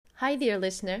Hi dear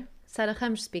listener, Sarah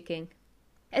Ramos speaking.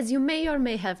 As you may or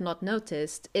may have not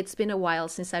noticed, it's been a while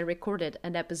since I recorded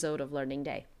an episode of Learning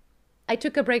Day. I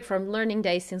took a break from Learning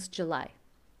Day since July.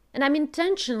 And I'm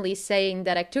intentionally saying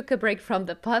that I took a break from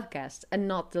the podcast and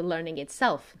not the learning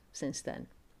itself since then.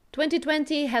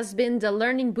 2020 has been the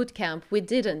learning bootcamp we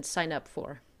didn't sign up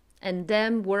for. And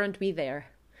damn, weren't we there.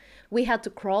 We had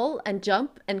to crawl and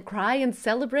jump and cry and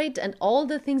celebrate and all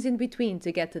the things in between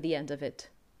to get to the end of it.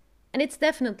 And it's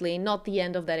definitely not the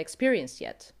end of that experience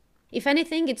yet. If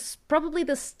anything, it's probably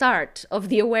the start of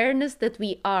the awareness that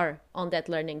we are on that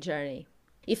learning journey.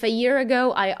 If a year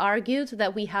ago I argued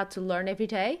that we had to learn every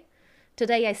day,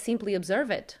 today I simply observe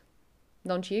it.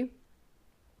 Don't you?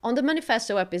 On the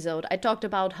Manifesto episode, I talked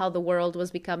about how the world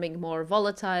was becoming more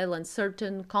volatile,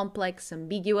 uncertain, complex,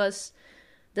 ambiguous.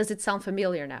 Does it sound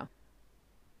familiar now?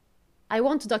 I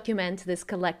want to document this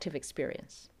collective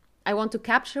experience. I want to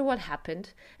capture what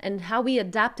happened and how we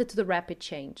adapted to the rapid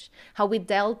change, how we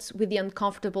dealt with the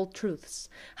uncomfortable truths,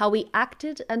 how we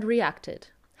acted and reacted,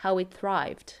 how we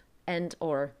thrived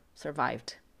and/or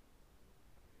survived.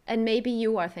 And maybe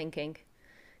you are thinking,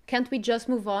 can't we just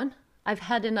move on? I've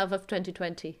had enough of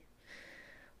 2020.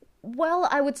 Well,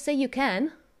 I would say you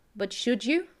can, but should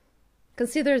you?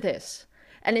 Consider this.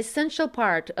 An essential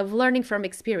part of learning from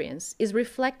experience is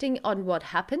reflecting on what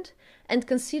happened and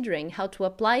considering how to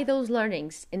apply those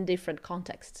learnings in different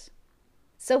contexts.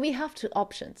 So we have two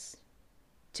options.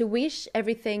 To wish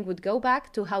everything would go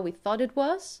back to how we thought it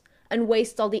was and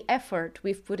waste all the effort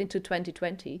we've put into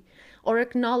 2020, or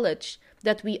acknowledge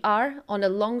that we are on a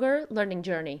longer learning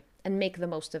journey and make the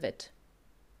most of it.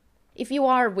 If you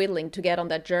are willing to get on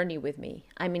that journey with me,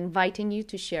 I'm inviting you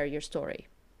to share your story.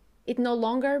 It no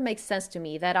longer makes sense to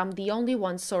me that I'm the only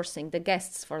one sourcing the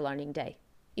guests for Learning Day.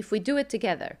 If we do it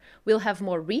together, we'll have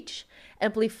more reach,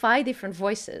 amplify different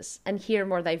voices, and hear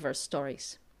more diverse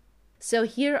stories. So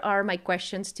here are my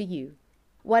questions to you.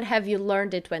 What have you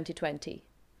learned in 2020?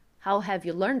 How have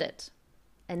you learned it?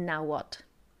 And now what?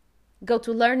 Go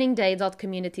to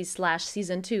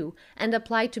learningday.community/season2 and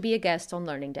apply to be a guest on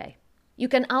Learning Day. You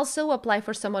can also apply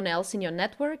for someone else in your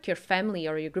network, your family,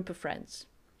 or your group of friends.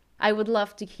 I would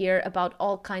love to hear about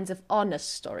all kinds of honest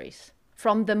stories,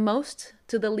 from the most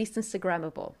to the least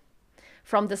Instagrammable,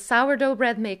 from the sourdough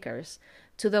bread makers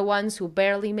to the ones who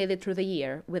barely made it through the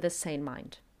year with a sane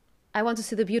mind. I want to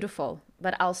see the beautiful,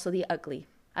 but also the ugly.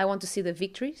 I want to see the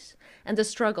victories and the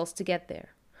struggles to get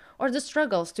there, or the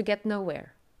struggles to get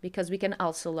nowhere, because we can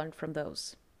also learn from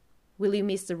those. Will you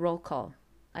miss the roll call?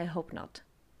 I hope not.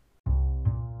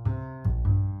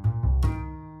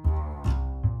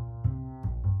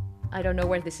 I don't know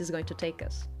where this is going to take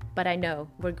us, but I know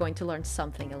we're going to learn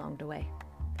something along the way.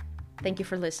 Thank you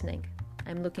for listening.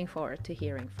 I'm looking forward to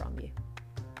hearing from you.